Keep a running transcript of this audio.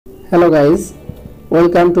Hello guys,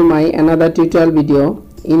 welcome to my another tutorial video.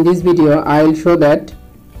 In this video I will show that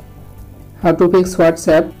how to fix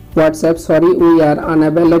WhatsApp. We are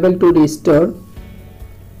unavailable to restore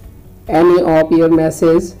any of your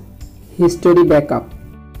message history backup.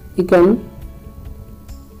 You can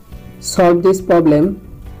solve this problem,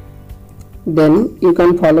 then you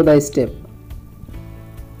can follow the step.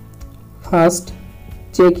 First,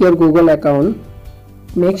 check your Google account.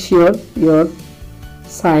 Make sure your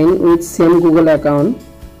sign with same Google account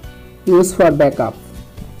used for backup.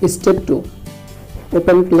 Step 2.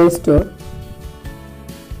 Open Play Store.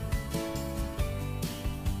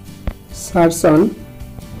 Search on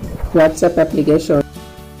WhatsApp application.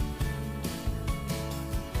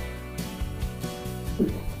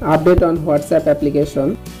 Update on WhatsApp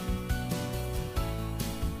application.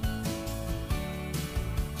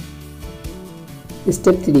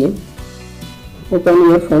 Step 3. Open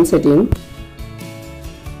your phone setting.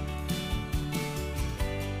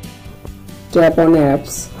 Tap on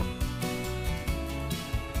apps.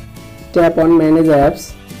 Tap on manage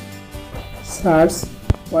apps. Search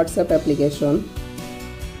WhatsApp application.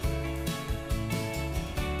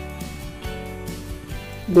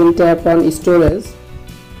 Then tap on storage.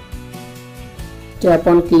 Tap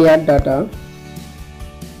on clear data.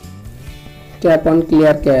 Tap on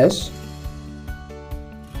clear cache.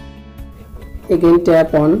 Again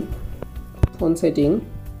tap on phone setting.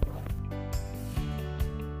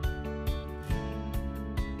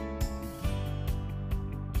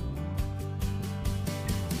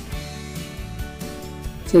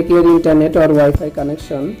 Check your internet or Wi-Fi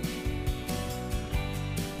connection.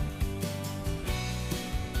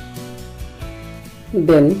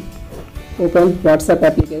 Then open WhatsApp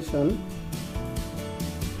application.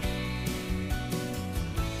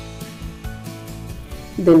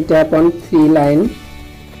 Then tap on three line.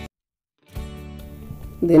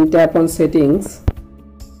 Then tap on settings.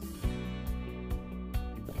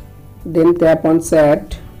 Then tap on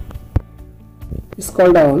chat.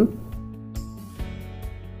 Scroll down.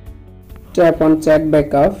 Tap on chat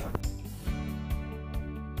backup.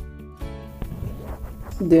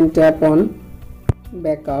 Then tap on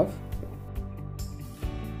backup.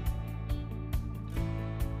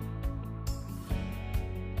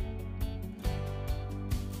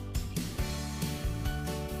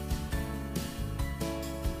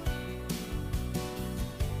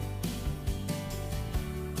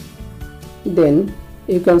 Then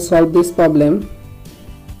you can solve this problem.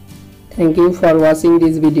 Thank you for watching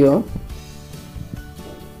this video.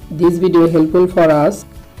 This video helpful for us.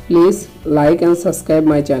 Please like and subscribe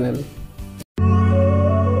my channel.